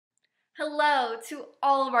Hello to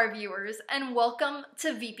all of our viewers and welcome to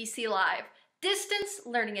VPC Live, Distance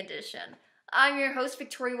Learning Edition. I'm your host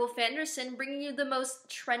Victoria Wolf Anderson, bringing you the most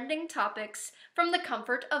trending topics from the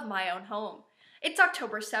comfort of my own home. It's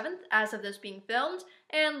October 7th as of this being filmed,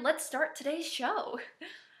 and let's start today's show.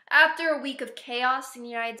 After a week of chaos in the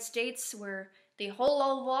United States where the whole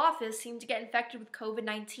Oval Office seemed to get infected with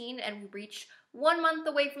COVID-19 and we reached 1 month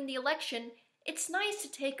away from the election, it's nice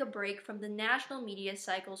to take a break from the national media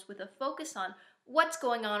cycles with a focus on what's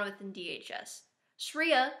going on within DHS.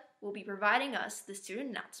 Shreya will be providing us the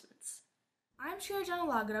student announcements. I'm Shreya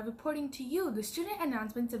Janalagra reporting to you the student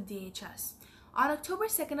announcements of DHS. On October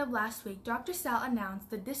 2nd of last week, Dr. Sal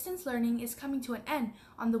announced that distance learning is coming to an end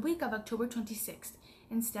on the week of October 26th.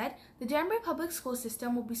 Instead, the Danbury Public School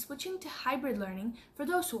System will be switching to hybrid learning for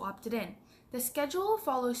those who opted in. The schedule will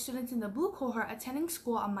follow students in the blue cohort attending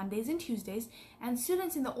school on Mondays and Tuesdays, and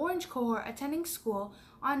students in the orange cohort attending school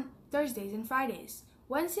on Thursdays and Fridays.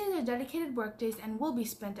 Wednesdays are dedicated workdays and will be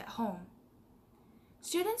spent at home.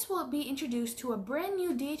 Students will be introduced to a brand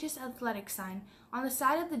new DHS athletic sign on the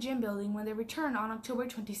side of the gym building when they return on October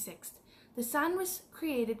 26th. The sign was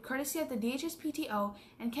created courtesy of the DHS PTO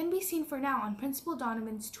and can be seen for now on Principal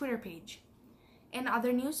Donovan's Twitter page. In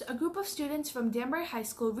other news, a group of students from Danbury High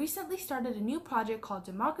School recently started a new project called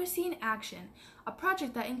Democracy in Action, a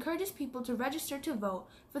project that encourages people to register to vote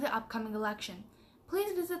for the upcoming election.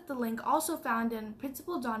 Please visit the link also found in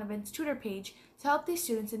Principal Donovan's Twitter page to help these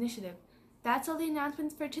students' initiative. That's all the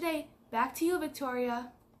announcements for today. Back to you,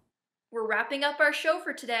 Victoria. We're wrapping up our show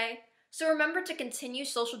for today, so remember to continue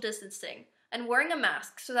social distancing and wearing a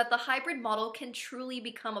mask so that the hybrid model can truly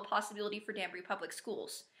become a possibility for Danbury Public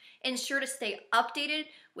Schools. Ensure to stay updated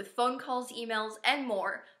with phone calls, emails, and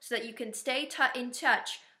more so that you can stay in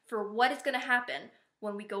touch for what is going to happen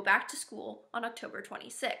when we go back to school on October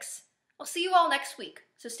 26th. I'll see you all next week,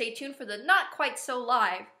 so stay tuned for the not quite so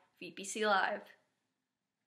live VPC Live.